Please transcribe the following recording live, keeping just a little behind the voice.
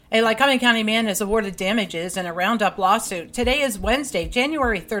A Lycoming County man is awarded damages in a Roundup lawsuit. Today is Wednesday,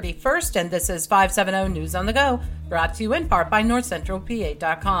 January 31st, and this is 570 News on the Go, brought to you in part by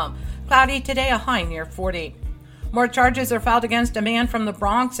NorthCentralPA.com. Cloudy today, a high near 40. More charges are filed against a man from the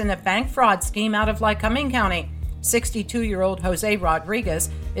Bronx in a bank fraud scheme out of Lycoming County. 62-year-old Jose Rodriguez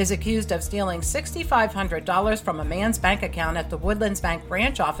is accused of stealing $6,500 from a man's bank account at the Woodlands Bank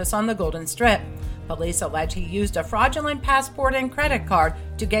branch office on the Golden Strip. Police allege he used a fraudulent passport and credit card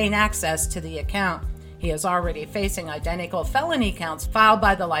to gain access to the account. He is already facing identical felony counts filed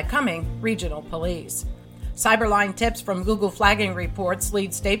by the Lycoming Regional Police. Cyberline tips from Google flagging reports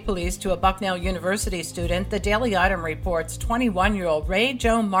lead state police to a Bucknell University student. The Daily Item reports 21-year-old Ray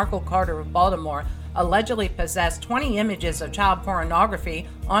Joe Markle Carter of Baltimore allegedly possessed 20 images of child pornography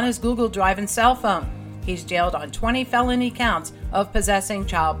on his Google Drive and cell phone. He's jailed on 20 felony counts of possessing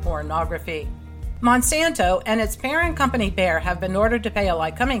child pornography. Monsanto and its parent company Bayer have been ordered to pay a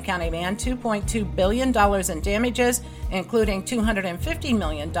Lycoming County man $2.2 billion in damages, including $250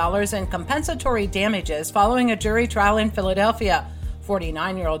 million in compensatory damages following a jury trial in Philadelphia.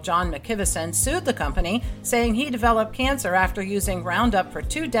 49-year-old John McKivison sued the company, saying he developed cancer after using Roundup for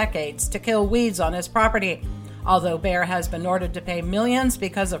 2 decades to kill weeds on his property. Although Bayer has been ordered to pay millions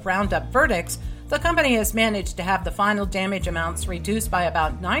because of Roundup verdicts, the company has managed to have the final damage amounts reduced by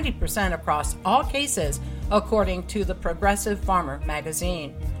about 90% across all cases, according to the Progressive Farmer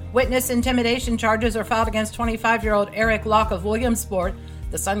magazine. Witness intimidation charges are filed against 25-year-old Eric Locke of Williamsport.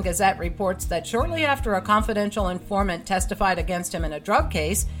 The Sun-Gazette reports that shortly after a confidential informant testified against him in a drug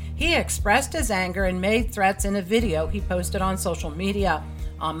case, he expressed his anger and made threats in a video he posted on social media.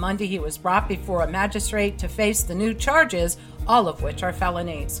 On Monday, he was brought before a magistrate to face the new charges, all of which are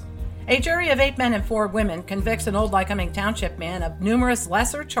felonies. A jury of 8 men and 4 women convicts an old Lycoming Township man of numerous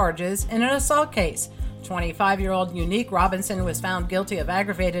lesser charges in an assault case. 25-year-old Unique Robinson was found guilty of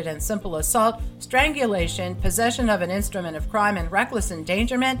aggravated and simple assault, strangulation, possession of an instrument of crime, and reckless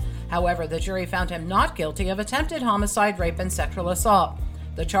endangerment. However, the jury found him not guilty of attempted homicide, rape, and sexual assault.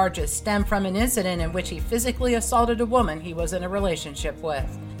 The charges stem from an incident in which he physically assaulted a woman he was in a relationship with.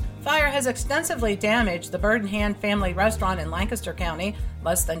 Fire has extensively damaged the Bird in Hand family restaurant in Lancaster County.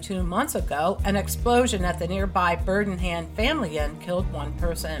 Less than 2 months ago, an explosion at the nearby Bird in Hand Family Inn killed 1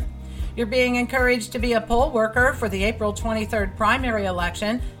 person. You're being encouraged to be a poll worker for the April 23rd primary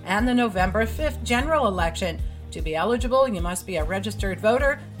election and the November 5th general election. To be eligible, you must be a registered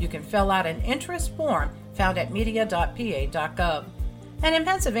voter. You can fill out an interest form found at media.pa.gov. And in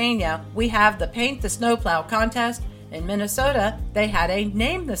Pennsylvania, we have the Paint the Snowplow contest. In Minnesota, they had a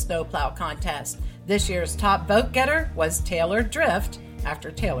Name the Snowplow contest. This year's top vote getter was Taylor Drift,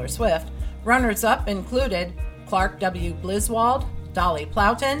 after Taylor Swift. Runners-up included Clark W. Bliswald, Dolly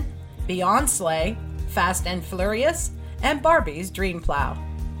Plowton, Beyond Sleigh, Fast and Furious, and Barbie's Dream Plow.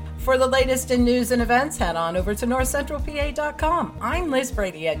 For the latest in news and events, head on over to NorthCentralPA.com. I'm Liz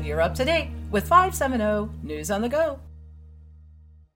Brady, and you're up to date with 570 News on the Go.